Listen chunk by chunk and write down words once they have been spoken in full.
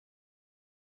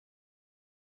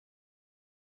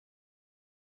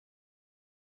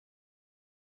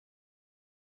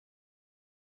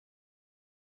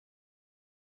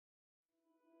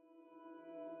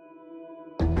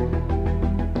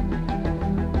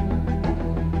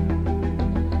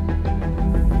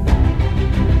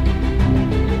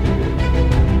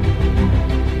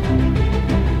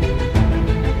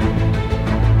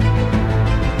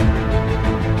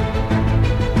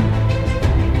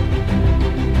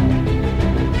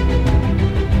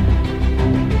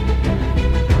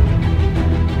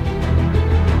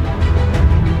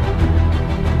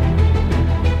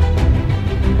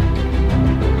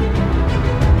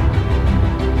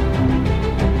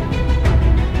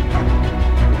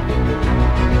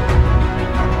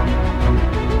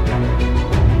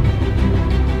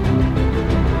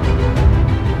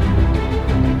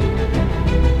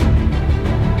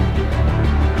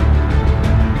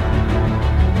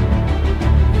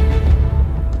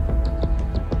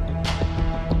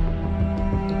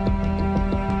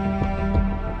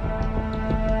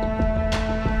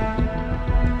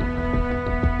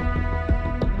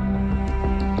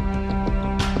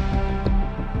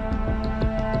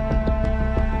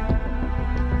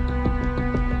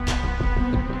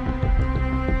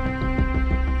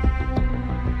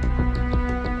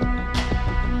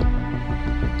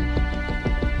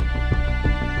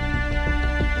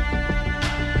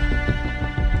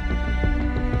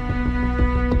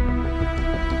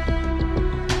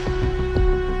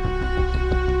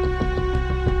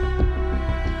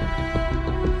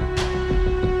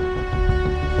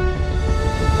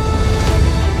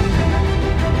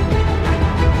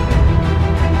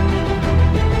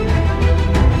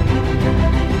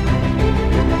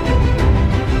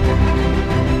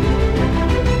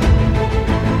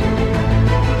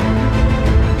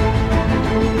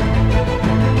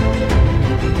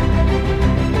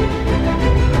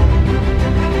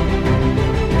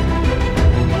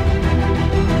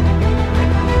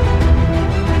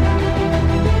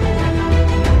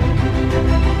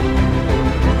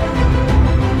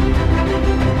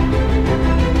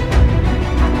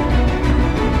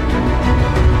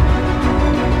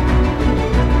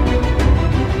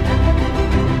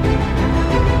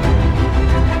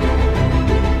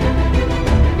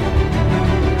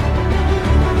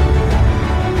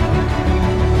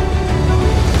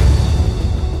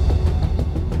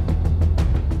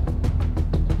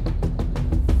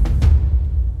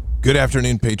Good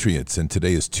afternoon, Patriots, and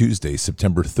today is Tuesday,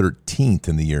 September 13th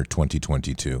in the year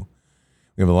 2022.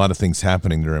 We have a lot of things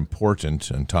happening that are important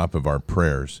on top of our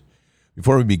prayers.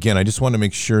 Before we begin, I just want to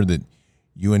make sure that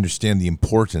you understand the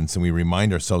importance and we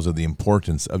remind ourselves of the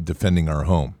importance of defending our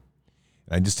home.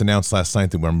 I just announced last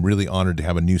night that I'm really honored to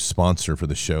have a new sponsor for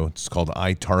the show. It's called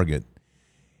iTarget.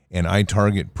 And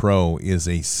iTarget Pro is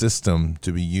a system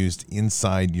to be used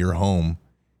inside your home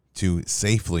to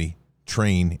safely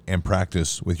train and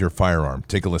practice with your firearm.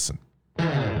 Take a listen.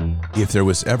 If there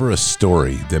was ever a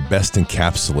story that best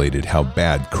encapsulated how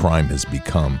bad crime has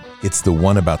become, it's the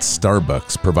one about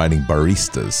Starbucks providing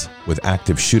baristas with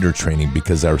active shooter training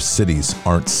because our cities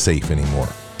aren't safe anymore.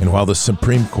 And while the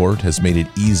Supreme Court has made it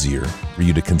easier for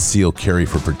you to conceal carry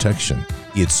for protection,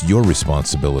 it's your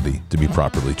responsibility to be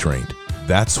properly trained.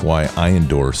 That's why I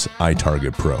endorse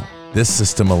iTarget Pro. This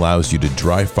system allows you to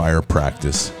dry fire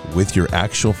practice with your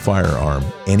actual firearm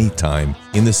anytime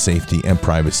in the safety and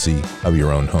privacy of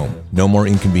your own home. No more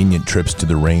inconvenient trips to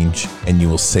the range, and you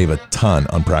will save a ton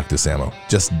on practice ammo.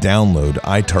 Just download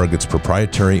iTarget's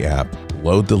proprietary app,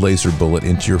 load the laser bullet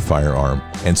into your firearm,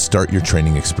 and start your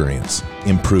training experience.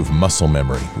 Improve muscle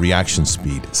memory, reaction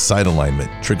speed, sight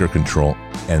alignment, trigger control,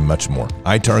 and much more.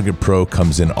 iTarget Pro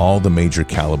comes in all the major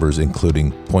calibers,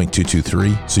 including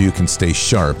 .223, so you can stay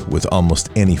sharp with almost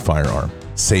any firearm.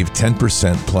 Save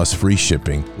 10% plus free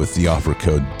shipping with the offer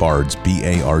code BARDS,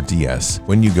 B-A-R-D-S,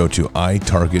 when you go to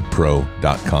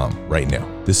itargetpro.com right now.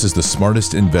 This is the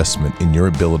smartest investment in your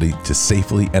ability to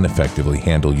safely and effectively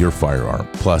handle your firearm.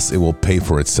 Plus, it will pay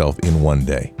for itself in one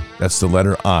day. That's the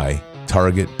letter I,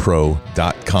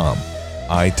 targetpro.com,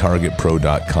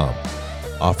 itargetpro.com.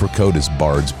 Offer code is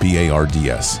BARDS,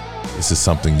 B-A-R-D-S. This is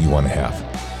something you want to have.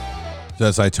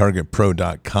 So that's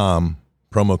itargetpro.com.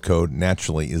 Promo code,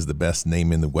 naturally, is the best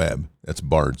name in the web. That's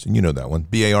BARDS, and you know that one,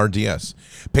 B-A-R-D-S.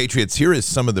 Patriots, here is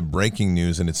some of the breaking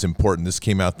news, and it's important. This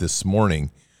came out this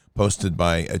morning, posted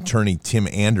by attorney Tim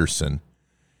Anderson,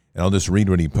 and I'll just read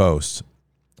what he posts.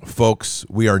 Folks,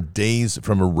 we are days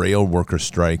from a rail worker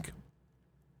strike.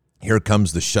 Here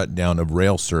comes the shutdown of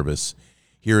rail service.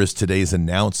 Here is today's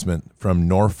announcement from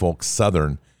Norfolk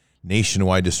Southern.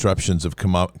 Nationwide disruptions of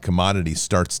commodities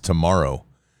starts tomorrow.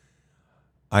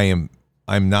 I'm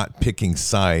not picking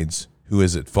sides. Who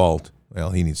is at fault?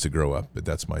 Well, he needs to grow up, but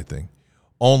that's my thing.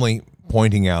 Only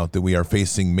pointing out that we are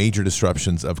facing major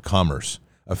disruptions of commerce.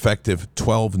 Effective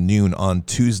 12 noon on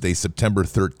Tuesday, September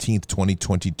 13th,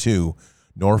 2022,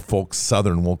 Norfolk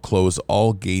Southern will close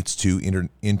all gates to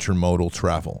intermodal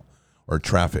travel or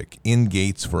traffic. In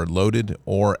gates for loaded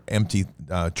or empty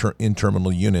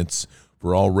in-terminal units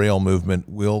for all rail movement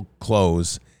will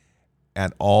close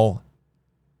at all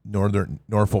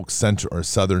Norfolk Central or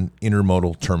Southern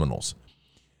intermodal terminals.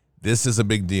 This is a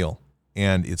big deal,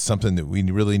 and it's something that we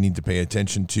really need to pay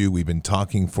attention to. We've been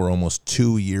talking for almost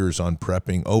 2 years on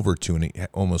prepping,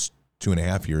 almost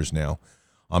 2.5 years now,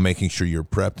 on making sure you're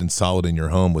prepped and solid in your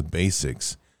home with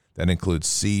basics. That includes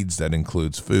seeds, that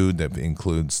includes food, that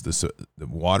includes the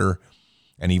water,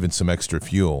 and even some extra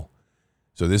fuel.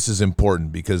 So this is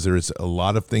important because there's a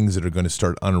lot of things that are going to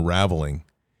start unraveling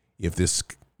if this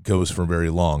goes for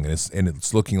very long, and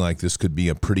it's looking like this could be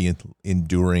a pretty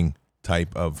enduring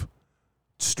type of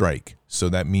strike. So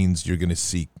that means you're going to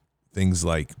see things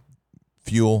like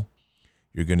fuel,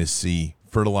 you're going to see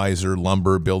fertilizer,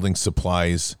 lumber, building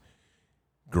supplies,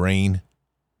 grain,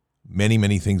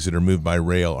 many things that are moved by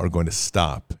rail are going to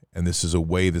stop, and this is a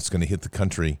wave that's going to hit the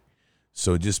country.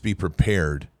 So just be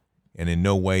prepared, and in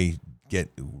no way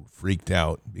get freaked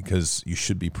out, because you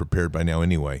should be prepared by now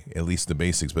anyway, at least the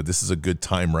basics. But this is a good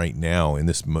time right now in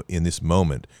this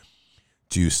moment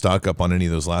to stock up on any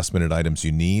of those last minute items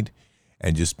you need,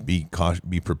 and just be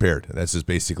prepared. That's just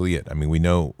basically it. I mean, we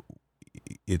know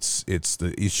it's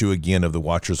the issue again of the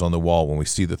watchers on the wall. When we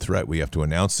see the threat, we have to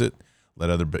announce it,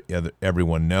 let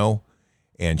everyone know,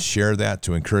 and share that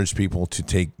to encourage people to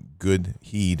take good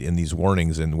heed in these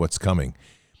warnings and what's coming.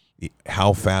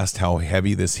 How fast, how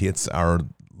heavy this hits our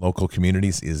local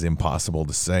communities is impossible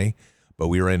to say, but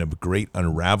we are in a great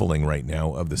unraveling right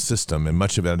now of the system, and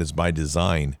much of that is by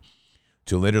design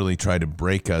to literally try to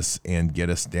break us and get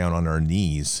us down on our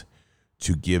knees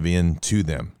to give in to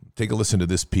them. Take a listen to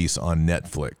this piece on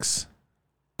Netflix.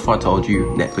 If I told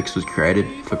you Netflix was created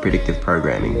for predictive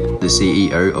programming, the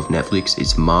CEO of Netflix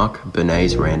is Mark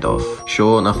Bernays Randolph.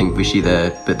 Sure, nothing fishy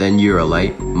there, but then you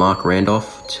relate Mark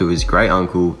Randolph to his great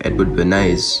uncle Edward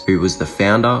Bernays, who was the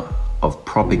founder of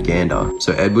propaganda.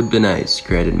 So Edward Bernays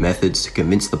created methods to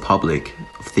convince the public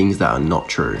of things that are not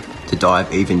true. To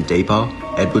dive even deeper,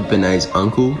 Edward Bernays'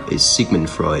 uncle is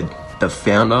Sigmund Freud, the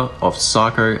founder of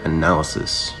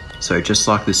psychoanalysis. So just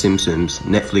like The Simpsons,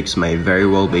 Netflix may very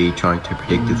well be trying to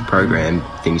predictive program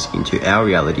things into our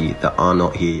reality that are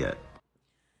not here yet.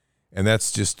 And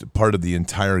that's just part of the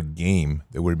entire game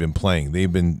that we've been playing.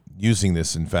 They've been using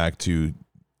this, in fact, to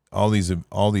all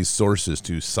these sources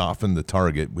to soften the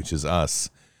target, which is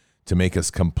us, to make us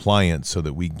compliant so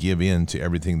that we give in to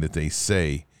everything that they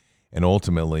say, and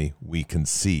ultimately we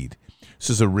concede. This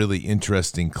is a really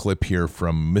interesting clip here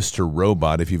from Mr.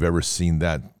 Robot, if you've ever seen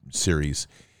that series.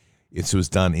 It was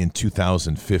done in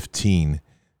 2015.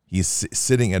 He's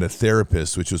sitting at a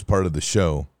therapist, which was part of the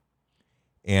show,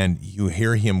 and you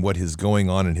hear him, what is going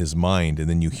on in his mind, and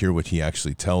then you hear what he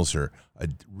actually tells her. A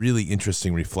really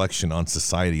interesting reflection on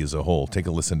society as a whole. Take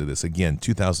a listen to this. Again,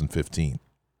 2015.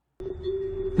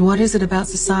 What is it about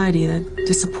society that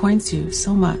disappoints you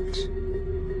so much?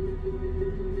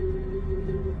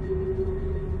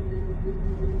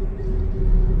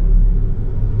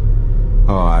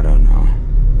 Oh, I don't know.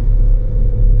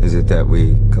 Is it that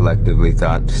we collectively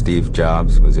thought Steve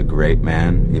Jobs was a great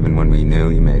man, even when we knew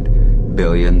he made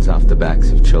billions off the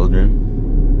backs of children?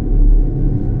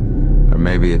 Or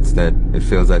maybe it's that it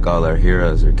feels like all our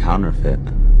heroes are counterfeit.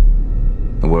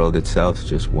 The world itself's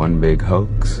just one big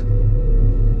hoax.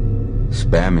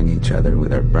 Spamming each other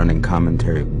with our burning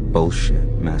commentary bullshit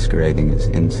masquerading as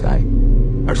insight.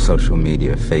 Our social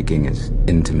media faking as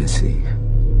intimacy.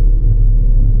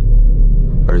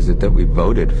 Or is it that we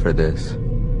voted for this?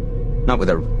 Not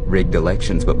with our rigged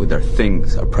elections, but with our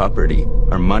things, our property,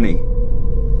 our money.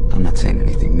 I'm not saying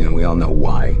anything new. We all know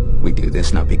why we do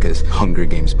this. Not because Hunger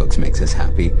Games books makes us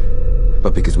happy,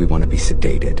 but because we want to be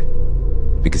sedated.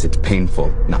 Because it's painful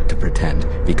not to pretend.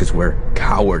 Because we're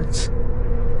cowards.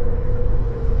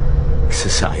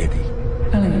 Society.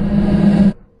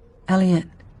 Elliot,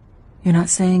 you're not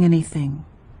saying anything.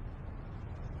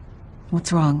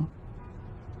 What's wrong?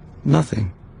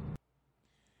 Nothing.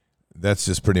 That's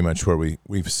just pretty much where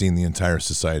we've seen the entire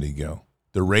society go.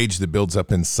 The rage that builds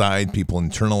up inside, people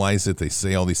internalize it. They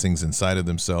say all these things inside of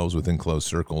themselves within closed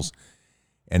circles,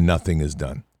 and nothing is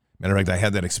done. Matter of fact, I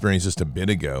had that experience just a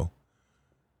bit ago.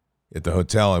 At the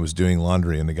hotel, I was doing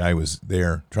laundry, and the guy was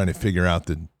there trying to figure out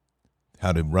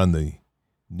how to run the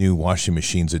new washing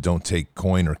machines that don't take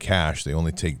coin or cash. They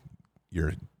only take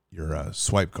your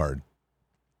swipe card.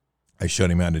 I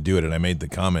showed him how to do it, and I made the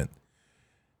comment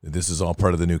that this is all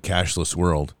part of the new cashless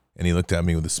world. And he looked at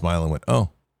me with a smile and went, "Oh,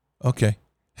 okay."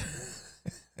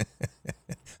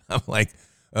 I'm like,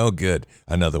 "Oh, good,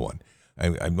 another one." I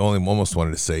almost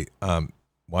wanted to say,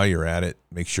 while you're at it,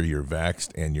 make sure you're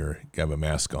vaxxed and you have a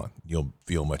mask on. You'll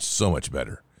feel so much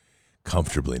better.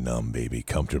 Comfortably numb, baby,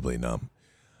 comfortably numb.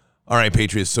 All right,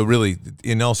 Patriots. So really,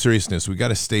 in all seriousness, we got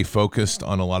to stay focused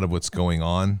on a lot of what's going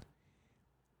on,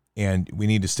 and we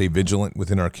need to stay vigilant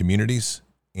within our communities.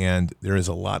 And there is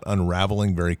a lot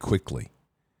unraveling very quickly.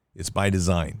 It's by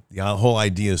design. The whole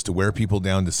idea is to wear people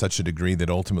down to such a degree that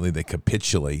ultimately they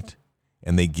capitulate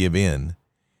and they give in.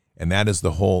 And that is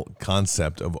the whole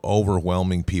concept of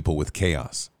overwhelming people with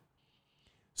chaos.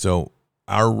 So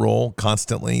our role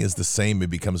constantly is the same. It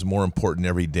becomes more important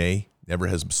every day. Never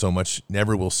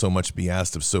will so much be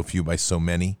asked of so few by so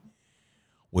many,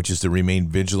 which is to remain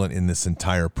vigilant in this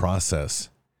entire process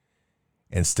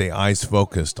and stay eyes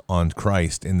focused on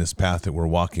Christ in this path that we're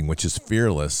walking, which is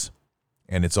fearless,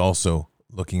 and it's also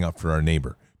looking out for our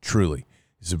neighbor. Truly,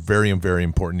 these are very, very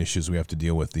important issues we have to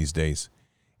deal with these days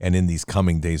and in these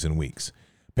coming days and weeks.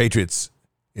 Patriots,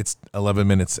 it's 11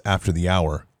 minutes after the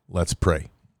hour. Let's pray.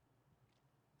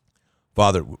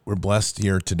 Father, we're blessed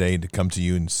here today to come to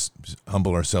you and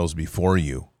humble ourselves before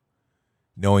you,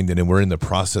 knowing that we're in the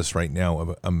process right now of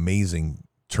an amazing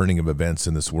turning of events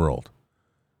in this world.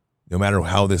 No matter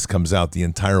how this comes out, the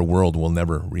entire world will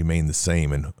never remain the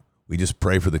same. And we just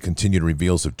pray for the continued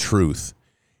reveals of truth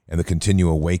and the continued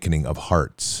awakening of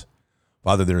hearts.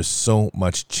 Father, there is so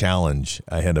much challenge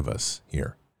ahead of us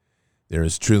here. There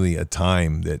is truly a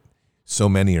time that so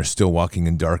many are still walking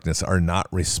in darkness, are not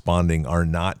responding, are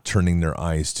not turning their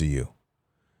eyes to you.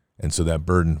 And so that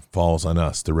burden falls on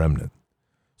us, the remnant.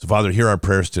 So, Father, hear our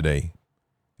prayers today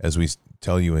as we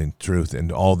tell you in truth and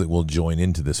all that will join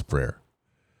into this prayer,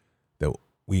 that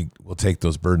we will take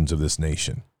those burdens of this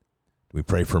nation. We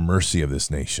pray for mercy of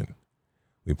this nation.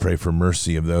 We pray for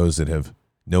mercy of those that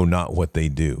know not what they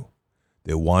do,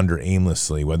 that wander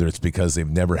aimlessly, whether it's because they've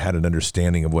never had an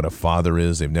understanding of what a father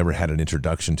is, they've never had an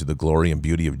introduction to the glory and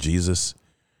beauty of Jesus,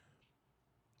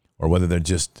 or whether they're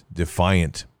just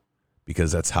defiant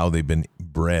because that's how they've been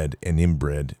bred and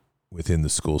inbred within the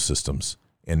school systems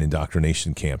and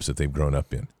indoctrination camps that they've grown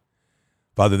up in.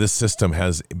 Father, this system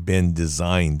has been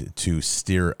designed to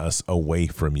steer us away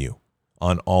from you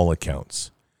on all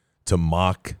accounts, to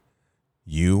mock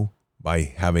you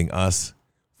by having us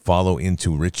follow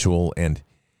into ritual and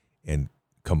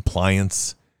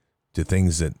compliance to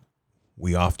things that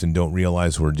we often don't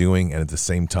realize we're doing, and at the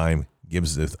same time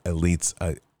gives the elites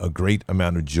a great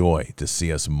amount of joy to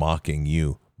see us mocking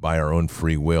you by our own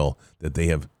free will that they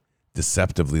have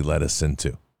deceptively led us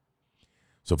into.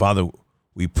 So, Father,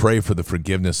 we pray for the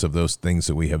forgiveness of those things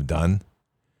that we have done,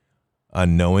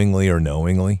 unknowingly or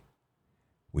knowingly.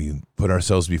 We put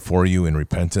ourselves before you in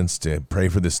repentance to pray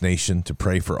for this nation, to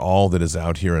pray for all that is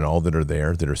out here and all that are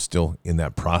there that are still in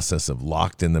that process of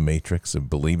locked in the matrix of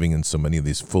believing in so many of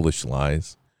these foolish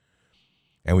lies.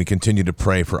 And we continue to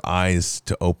pray for eyes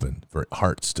to open, for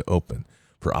hearts to open,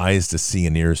 for eyes to see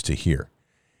and ears to hear.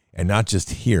 And not just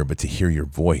hear, but to hear your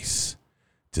voice,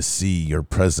 to see your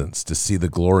presence, to see the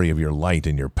glory of your light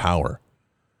and your power,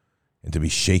 and to be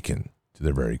shaken to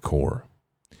their very core.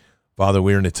 Father,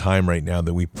 we're in a time right now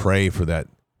that we pray for that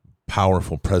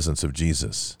powerful presence of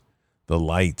Jesus, the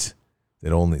light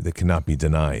that cannot be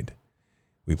denied.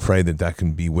 We pray that that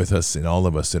can be with us and all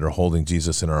of us that are holding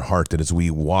Jesus in our heart, that as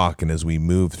we walk and as we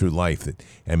move through life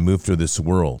and move through this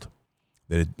world,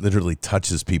 that it literally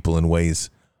touches people in ways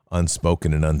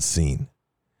unspoken and unseen,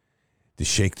 to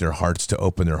shake their hearts, to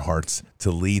open their hearts, to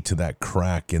lead to that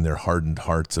crack in their hardened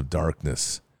hearts of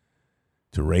darkness,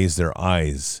 to raise their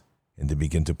eyes and to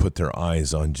begin to put their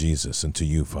eyes on Jesus and to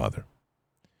you, Father.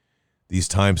 These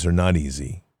times are not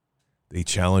easy. They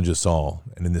challenge us all,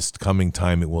 and in this coming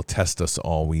time, it will test us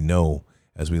all. We know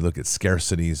as we look at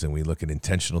scarcities and we look at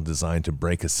intentional design to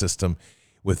break a system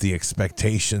with the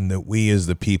expectation that we as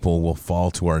the people will fall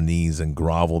to our knees and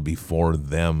grovel before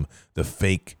them, the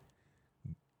fake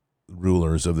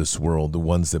rulers of this world, the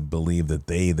ones that believe that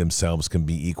they themselves can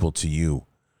be equal to you.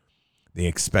 They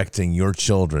expecting your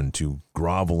children to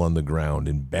grovel on the ground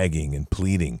and begging and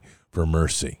pleading for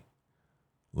mercy.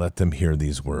 Let them hear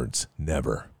these words,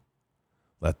 never.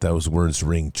 Let those words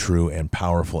ring true and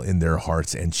powerful in their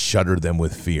hearts and shudder them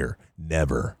with fear.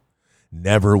 Never.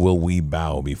 Never will we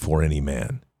bow before any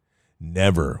man.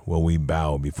 Never will we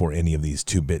bow before any of these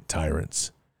two-bit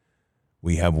tyrants.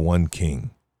 We have one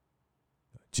king,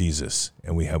 Jesus,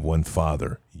 and we have one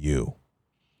Father, you.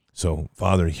 So,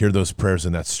 Father, hear those prayers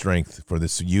and that strength for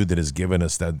this you that has given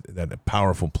us that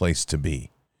powerful place to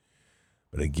be.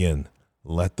 But again,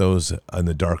 let those in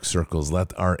the dark circles,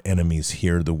 let our enemies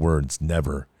hear the words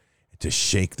never, to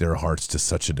shake their hearts to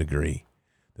such a degree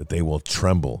that they will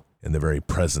tremble in the very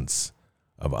presence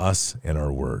of us and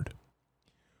our word.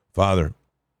 Father,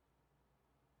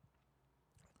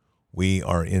 we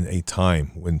are in a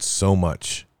time when so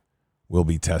much will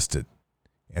be tested.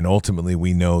 And ultimately,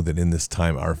 we know that in this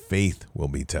time, our faith will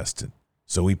be tested.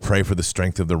 So we pray for the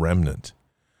strength of the remnant.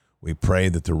 We pray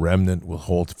that the remnant will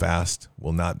hold fast,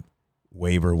 will not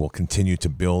waver, will continue to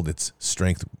build its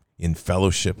strength in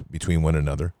fellowship between one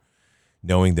another,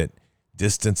 knowing that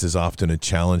distance is often a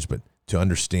challenge, but to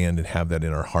understand and have that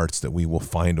in our hearts that we will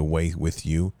find a way with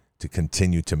you to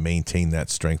continue to maintain that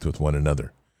strength with one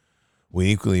another. We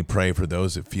equally pray for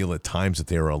those that feel at times that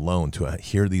they are alone to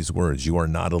hear these words. You are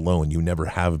not alone. You never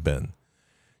have been.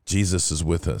 Jesus is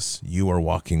with us. You are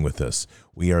walking with us.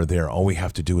 We are there. All we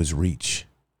have to do is reach.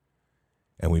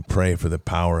 And we pray for the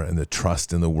power and the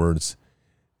trust in the words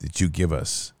that you give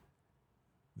us,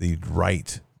 the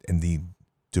right and the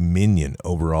dominion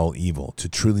over all evil, to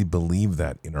truly believe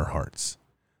that in our hearts,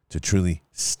 to truly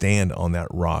stand on that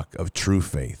rock of true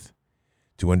faith,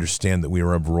 to understand that we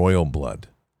are of royal blood,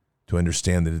 to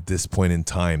understand that at this point in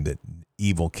time that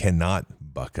evil cannot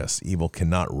buck us, evil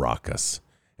cannot rock us,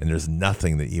 and there's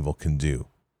nothing that evil can do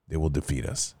that will defeat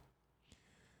us.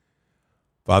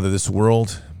 Father, this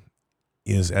world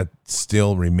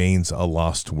still remains a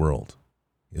lost world.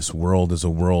 This world is a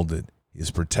world that is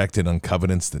protected on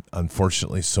covenants that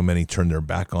unfortunately so many turn their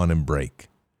back on and break.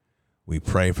 We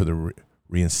pray for the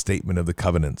reinstatement of the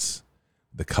covenants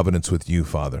with you,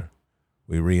 Father.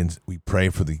 We pray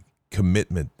for the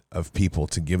commitment of people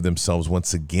to give themselves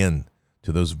once again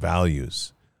to those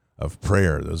values of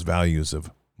prayer, those values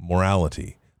of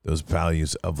morality, those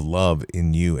values of love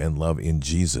in you and love in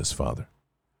Jesus, Father.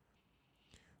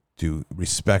 To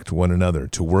respect one another,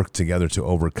 to work together to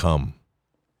overcome,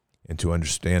 and to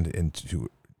understand and to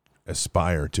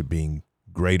aspire to being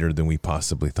greater than we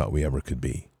possibly thought we ever could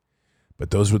be.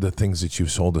 But those were the things that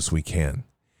you've told us we can.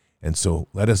 And so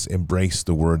let us embrace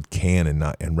the word can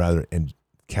and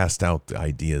cast out the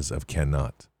ideas of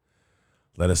cannot.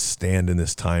 Let us stand in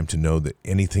this time to know that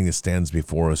anything that stands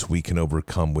before us, we can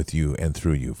overcome with you and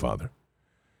through you, Father.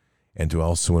 And to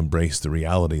also embrace the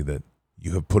reality that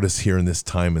you have put us here in this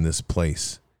time, in this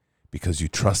place, because you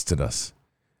trusted us.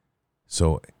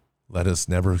 So Let us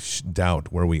never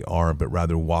doubt where we are, but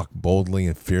rather walk boldly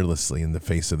and fearlessly in the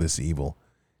face of this evil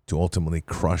to ultimately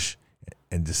crush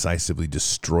and decisively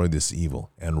destroy this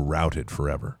evil and rout it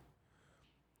forever.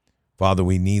 Father,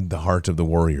 we need the heart of the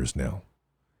warriors now.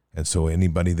 And so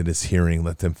anybody that is hearing,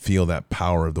 let them feel that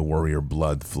power of the warrior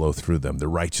blood flow through them. The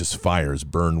righteous fires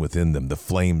burn within them. The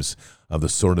flames of the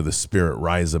sword of the Spirit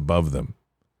rise above them.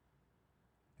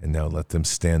 And now let them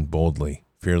stand boldly,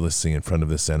 fearlessly in front of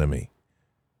this enemy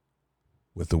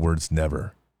with the words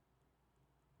never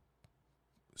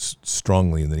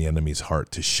strongly in the enemy's heart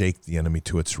to shake the enemy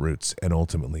to its roots and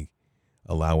ultimately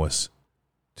allow us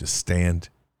to stand,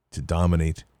 to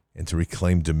dominate, and to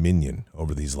reclaim dominion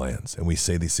over these lands. And we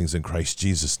say these things in Christ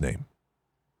Jesus' name.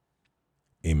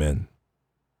 Amen.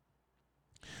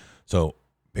 So,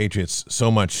 Patriots, so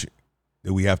much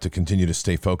that we have to continue to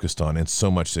stay focused on and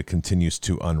so much that continues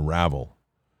to unravel.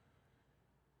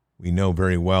 We know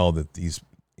very well that these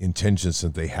intentions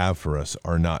that they have for us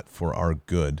are not for our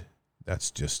good. That's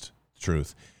just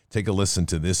truth. Take a listen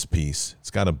to this piece.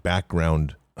 It's got a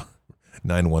background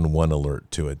 911 alert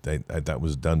to it. That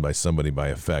was done by somebody by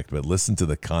effect, but listen to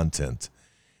the content.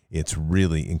 It's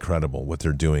really incredible what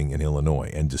they're doing in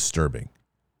Illinois and disturbing.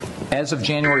 As of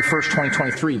January 1st,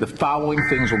 2023, the following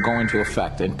things will go into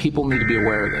effect, and people need to be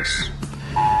aware of this.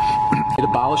 It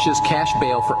abolishes cash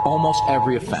bail for almost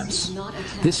every offense.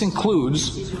 This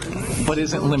includes, but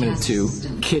isn't limited to,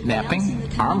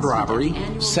 kidnapping, armed robbery,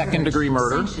 second-degree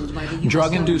murder,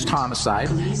 drug-induced homicide,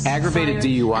 aggravated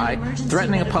DUI,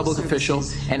 threatening a public official,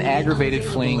 and aggravated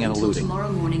fleeing and eluding.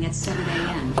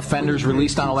 Offenders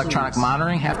released on electronic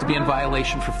monitoring have to be in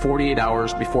violation for 48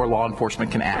 hours before law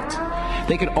enforcement can act.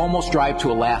 They could almost drive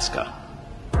to Alaska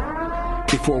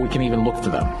before we can even look for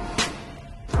them.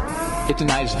 It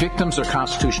denies victims their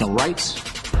constitutional rights.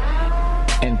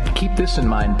 And keep this in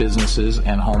mind, businesses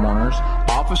and homeowners.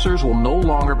 Officers will no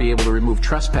longer be able to remove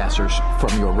trespassers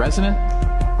from your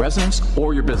residence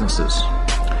or your businesses.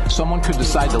 Someone could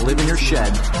decide to live in your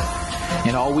shed,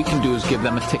 and all we can do is give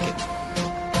them a ticket.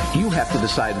 You have to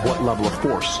decide what level of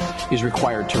force is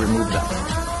required to remove them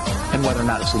and whether or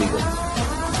not it's legal.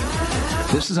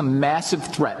 This is a massive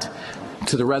threat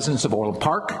to the residents of Orland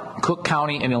Park, Cook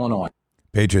County, and Illinois.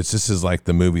 Patriots, this is like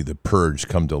the movie The Purge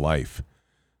come to life.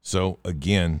 So,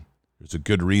 again, there's a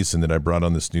good reason that I brought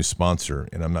on this new sponsor,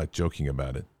 and I'm not joking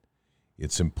about it.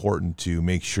 It's important to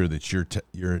make sure that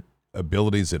your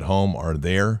abilities at home are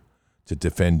there to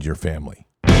defend your family.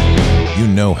 You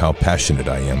know how passionate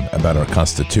I am about our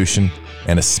Constitution,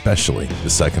 and especially the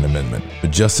Second Amendment,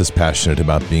 but just as passionate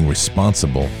about being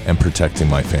responsible and protecting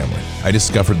my family. I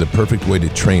discovered the perfect way to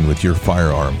train with your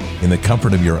firearm in the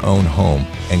comfort of your own home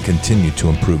and continue to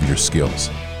improve your skills.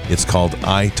 It's called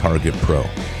iTarget Pro,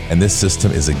 and this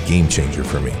system is a game changer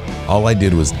for me. All I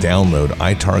did was download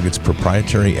iTarget's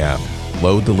proprietary app,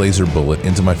 load the laser bullet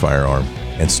into my firearm,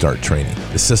 and start training.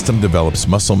 The system develops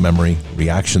muscle memory,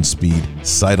 reaction speed,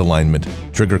 sight alignment,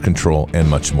 trigger control, and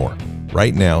much more.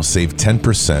 Right now, save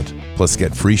 10% plus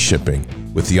get free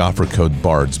shipping with the offer code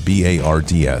BARDS,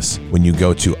 B-A-R-D-S, when you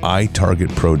go to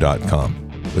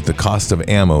itargetpro.com. With the cost of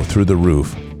ammo through the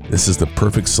roof, this is the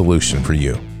perfect solution for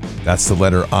you. That's the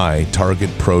letter I,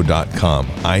 targetpro.com,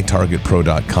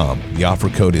 itargetpro.com. The offer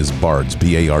code is BARDS,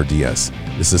 B-A-R-D-S.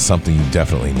 This is something you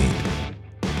definitely need.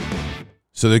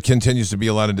 So there continues to be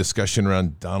a lot of discussion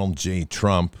around Donald J.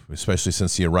 Trump, especially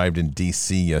since he arrived in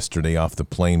D.C. yesterday off the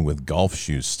plane with golf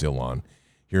shoes still on.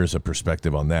 Here's a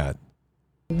perspective on that.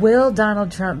 Will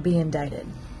Donald Trump be indicted?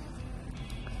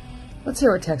 Let's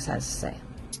hear what Tex has to say.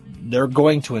 They're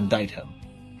going to indict him.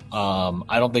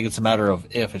 I don't think it's a matter of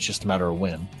if, it's just a matter of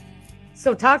when.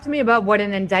 So talk to me about what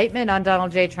an indictment on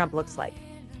Donald J. Trump looks like.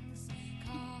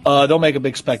 They'll make a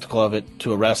big spectacle of it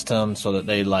to arrest him so that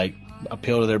they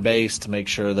appeal to their base to make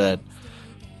sure that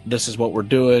this is what we're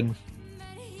doing.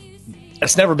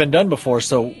 It's never been done before,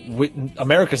 so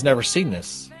America's never seen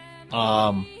this.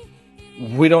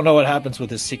 We don't know what happens with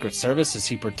his Secret Service. Is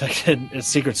he protected? Is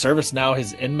Secret Service now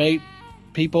his inmate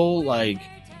people? Right.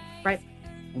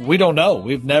 We don't know.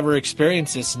 We've never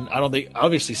experienced this, and I don't think,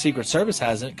 obviously, Secret Service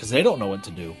hasn't because they don't know what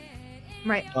to do.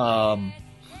 Right.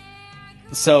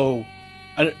 So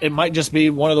it might just be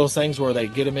one of those things where they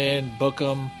get him in, book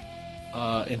him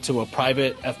into a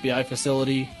private FBI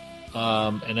facility,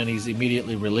 and then he's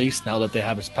immediately released now that they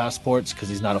have his passports because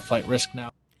he's not a flight risk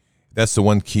now. That's the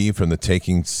one key from the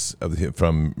takings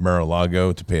from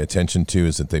Mar-a-Lago to pay attention to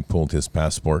is that they pulled his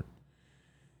passport.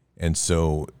 And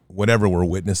so whatever we're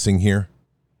witnessing here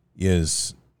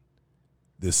is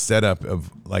the setup of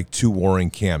two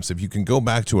warring camps. If you can go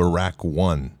back to Iraq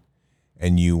 1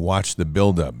 and you watch the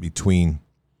buildup between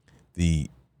the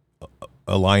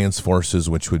alliance forces,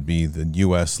 which would be the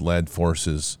U.S.-led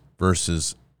forces,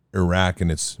 versus Iraq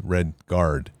and its Red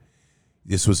Guard.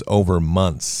 This was over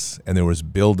months, and there was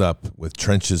buildup with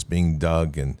trenches being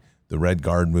dug and the Red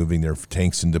Guard moving their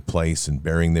tanks into place and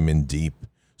burying them in deep.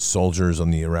 Soldiers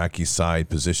on the Iraqi side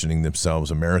positioning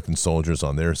themselves, American soldiers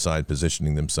on their side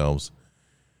positioning themselves,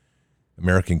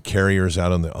 American carriers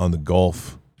out on the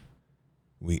Gulf.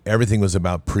 Everything was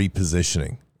about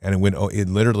pre-positioning, and it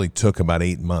literally took about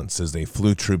 8 months as they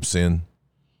flew troops in,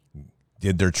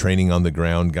 did their training on the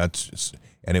ground,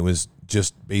 and it was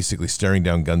just basically staring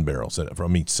down gun barrels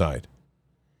from each side.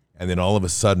 And then all of a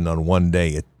sudden on one day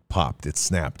it popped, it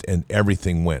snapped, and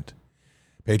everything went.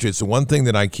 Patriots, the one thing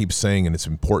that I keep saying, and it's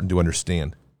important to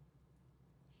understand,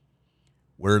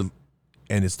 and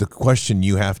it's the question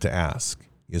you have to ask,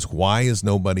 is why is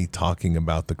nobody talking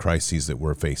about the crises that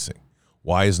we're facing?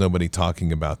 Why is nobody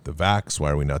talking about the vax?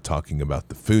 Why are we not talking about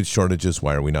the food shortages?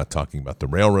 Why are we not talking about the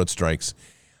railroad strikes?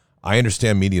 I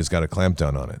understand media's got a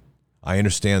clampdown on it. I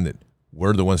understand that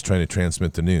we're the ones trying to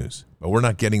transmit the news, but we're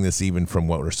not getting this even from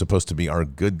what are supposed to be our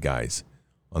good guys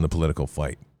on the political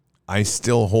fight. I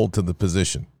still hold to the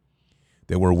position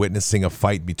that we're witnessing a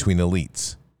fight between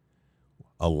elites,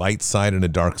 a light side and a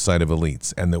dark side of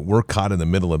elites, and that we're caught in the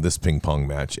middle of this ping pong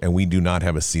match and we do not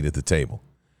have a seat at the table.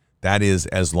 That is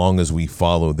as long as we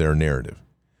follow their narrative.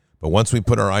 But once we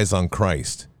put our eyes on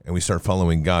Christ and we start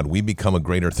following God, we become a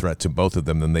greater threat to both of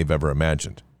them than they've ever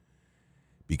imagined.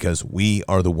 Because we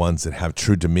are the ones that have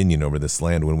true dominion over this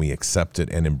land when we accept it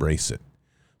and embrace it.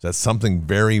 So that's something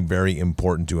very, very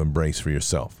important to embrace for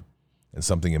yourself and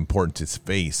something important to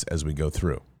face as we go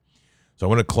through. So I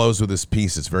want to close with this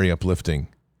piece. It's very uplifting.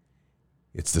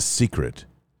 It's the secret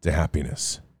to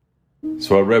happiness.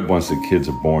 So I read once that kids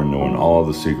are born knowing all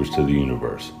the secrets to the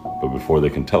universe, but before they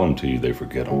can tell them to you, they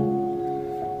forget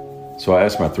them. So I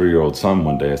asked my 3-year-old son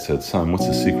one day, I said, "Son, what's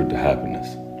the secret to happiness?"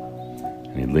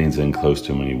 And he leans in close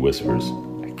to him and he whispers,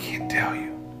 "I can't tell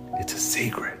you. It's a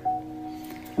secret."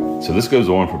 So this goes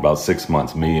on for about 6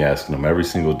 months, me asking him every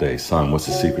single day, "Son, what's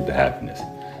the secret to happiness?"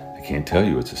 "I can't tell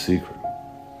you. It's a secret."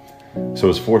 So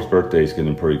his 4th birthday is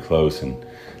getting pretty close, and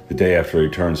the day after he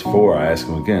turns 4, I ask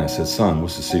him again. I said, "Son,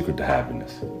 what's the secret to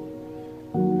happiness?"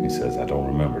 He says, "I don't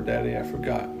remember, Daddy. I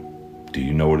forgot." "Do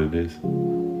you know what it is?"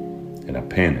 And I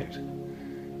panicked.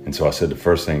 And so I said the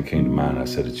first thing that came to mind, I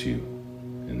said, "It's you.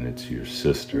 And it's your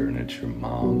sister, and it's your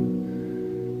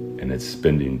mom, and it's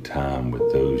spending time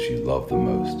with those you love the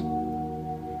most."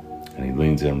 And he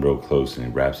leans in real close and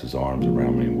he wraps his arms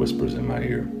around me and whispers in my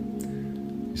ear.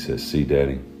 He says, "See,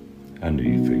 Daddy, I knew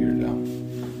you figured it out."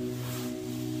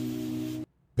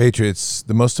 Patriots,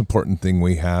 the most important thing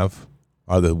we have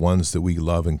are the ones that we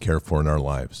love and care for in our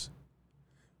lives.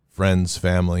 Friends,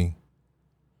 family,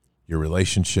 your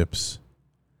relationships.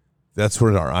 That's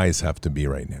where our eyes have to be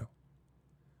right now.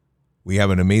 We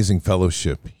have an amazing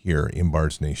fellowship here in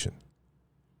Bards Nation.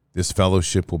 This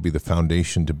fellowship will be the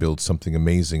foundation to build something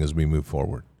amazing as we move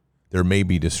forward. There may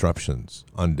be disruptions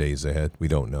on days ahead. We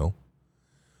don't know.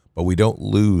 But we don't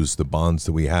lose the bonds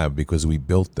that we have because we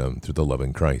built them through the love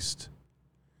in Christ.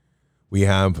 We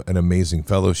have an amazing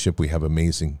fellowship. We have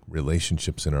amazing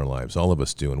relationships in our lives. All of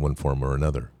us do in one form or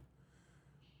another.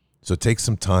 So take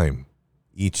some time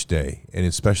each day, and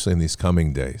especially in these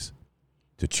coming days,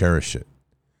 to cherish it.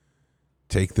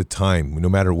 Take the time, no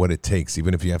matter what it takes,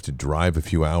 even if you have to drive a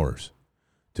few hours,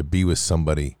 to be with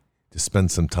somebody, to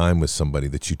spend some time with somebody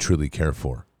that you truly care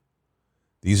for.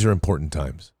 These are important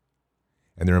times.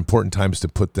 And they're important times to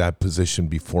put that position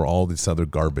before all this other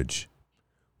garbage.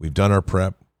 We've done our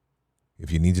prep.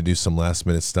 If you need to do some last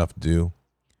minute stuff, do.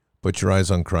 Put your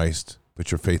eyes on Christ.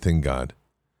 Put your faith in God.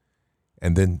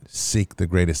 And then seek the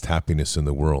greatest happiness in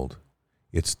the world.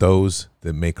 It's those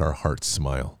that make our hearts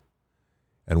smile.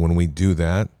 And when we do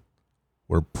that,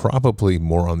 we're probably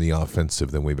more on the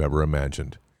offensive than we've ever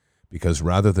imagined. Because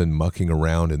rather than mucking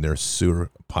around in their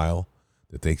sewer pile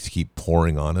that they keep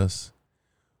pouring on us,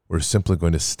 we're simply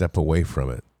going to step away from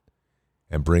it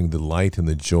and bring the light and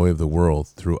the joy of the world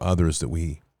through others that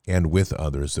we, and with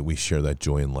others that we share that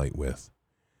joy and light with.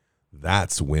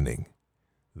 That's winning.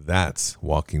 That's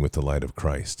walking with the light of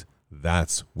Christ.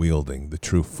 That's wielding the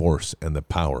true force and the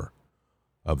power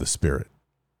of the Spirit.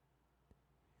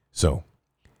 So,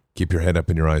 keep your head up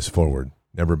and your eyes forward.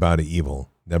 Never bow to evil.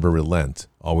 Never relent.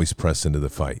 Always press into the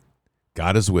fight.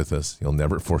 God is with us. He'll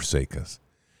never forsake us.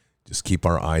 Just keep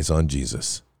our eyes on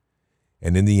Jesus.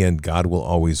 And in the end, God will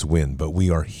always win. But we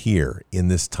are here in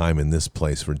this time, in this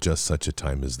place, for just such a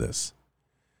time as this.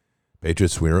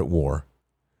 Patriots, we're at war.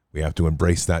 We have to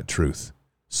embrace that truth.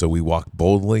 So we walk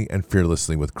boldly and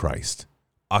fearlessly with Christ.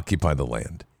 Occupy the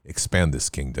land. Expand this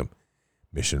kingdom.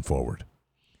 Mission forward.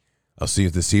 I'll see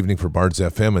you this evening for Bards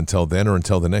FM. Until then, or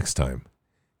until the next time,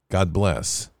 God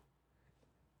bless,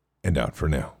 and out for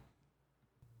now.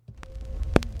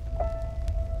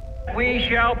 We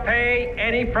shall pay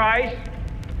any price,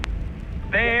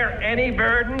 bear any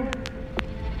burden,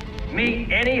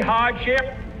 meet any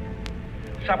hardship,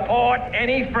 support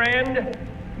any friend,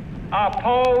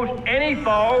 oppose any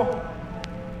foe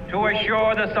to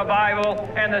assure the survival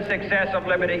and the success of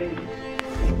liberty.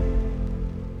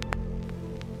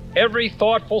 Every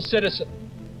thoughtful citizen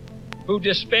who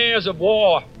despairs of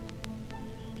war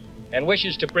and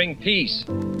wishes to bring peace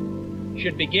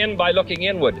should begin by looking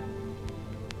inward,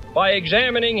 by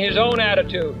examining his own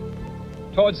attitude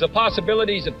towards the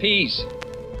possibilities of peace.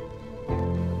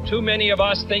 Too many of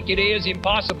us think it is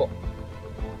impossible.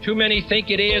 Too many think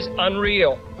it is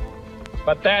unreal.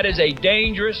 But that is a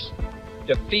dangerous,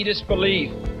 defeatist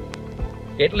belief.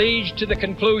 It leads to the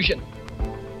conclusion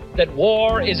that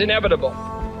war is inevitable,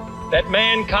 that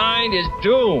mankind is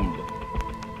doomed,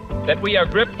 that we are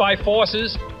gripped by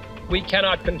forces we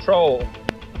cannot control.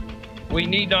 We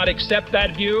need not accept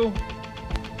that view.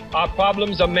 Our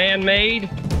problems are man-made,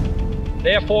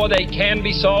 therefore they can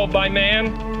be solved by man,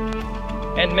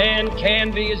 and man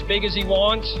can be as big as he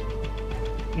wants.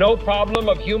 No problem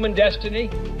of human destiny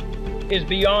is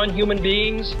beyond human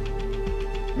beings.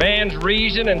 Man's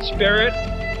reason and spirit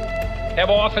have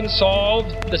often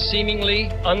solved the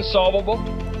seemingly unsolvable,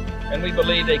 and we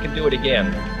believe they can do it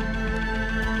again.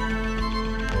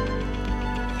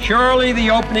 Surely the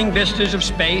opening vistas of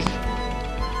space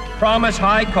promise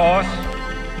high costs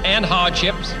and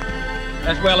hardships,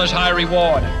 as well as high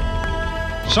reward.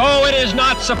 So it is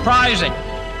not surprising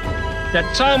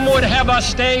that some would have us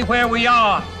stay where we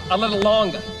are a little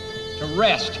longer, to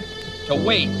rest, to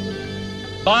wait.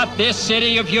 But this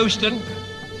city of Houston,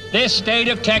 this state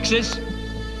of Texas,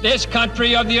 this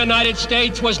country of the United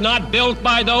States was not built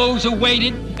by those who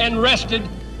waited and rested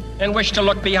and wished to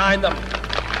look behind them.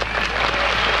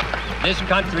 This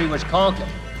country was conquered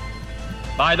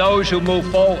by those who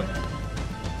move forward,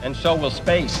 and so will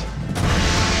space.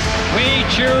 We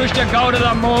choose to go to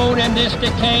the moon in this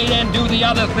decade and do the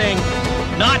other thing,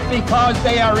 not because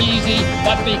they are easy,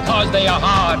 but because they are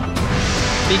hard.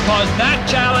 Because that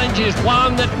challenge is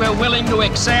one that we're willing to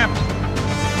accept.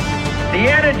 The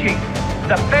energy,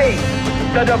 the faith,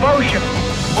 the devotion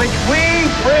which we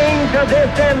bring to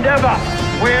this endeavor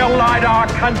will light our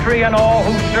country and all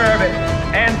who serve it.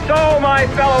 And so, my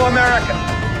fellow Americans,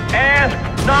 ask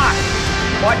not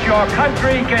what your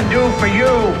country can do for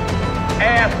you,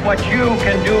 ask what you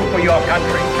can do for your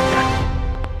country.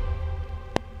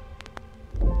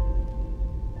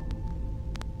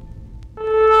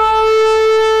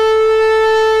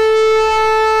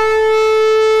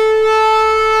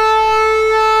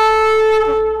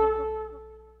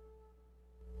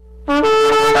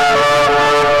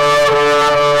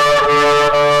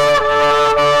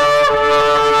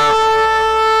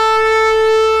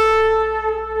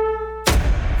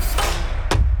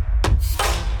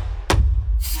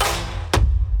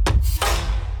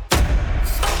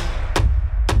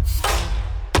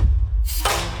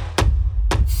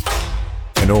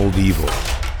 Old evil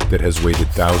that has waited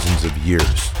thousands of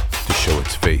years to show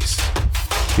its face.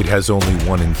 It has only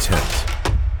one intent: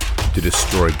 to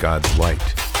destroy God's light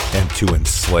and to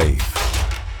enslave.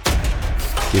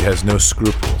 It has no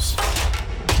scruples.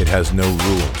 It has no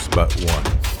rules but one: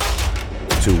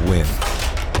 to win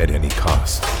at any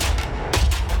cost.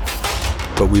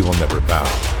 But we will never bow,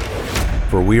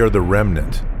 for we are the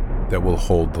remnant that will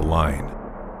hold the line.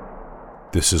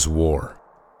 This is war.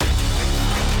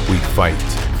 We fight.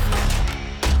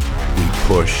 We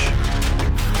push.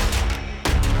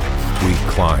 We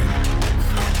climb.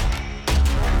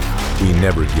 We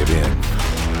never give in.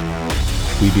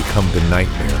 We become the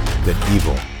nightmare that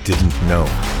evil didn't know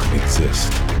could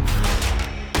exist.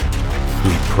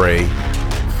 We pray.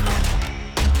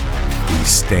 We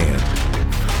stand.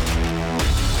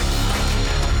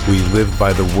 We live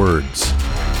by the words,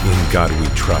 "In God we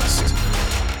trust."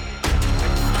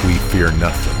 We fear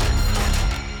nothing.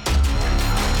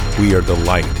 We are the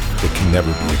light that can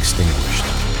never be extinguished.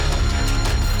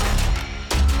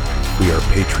 We are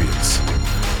patriots.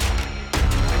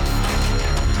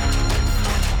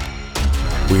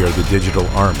 We are the digital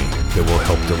army that will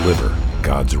help deliver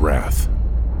God's wrath.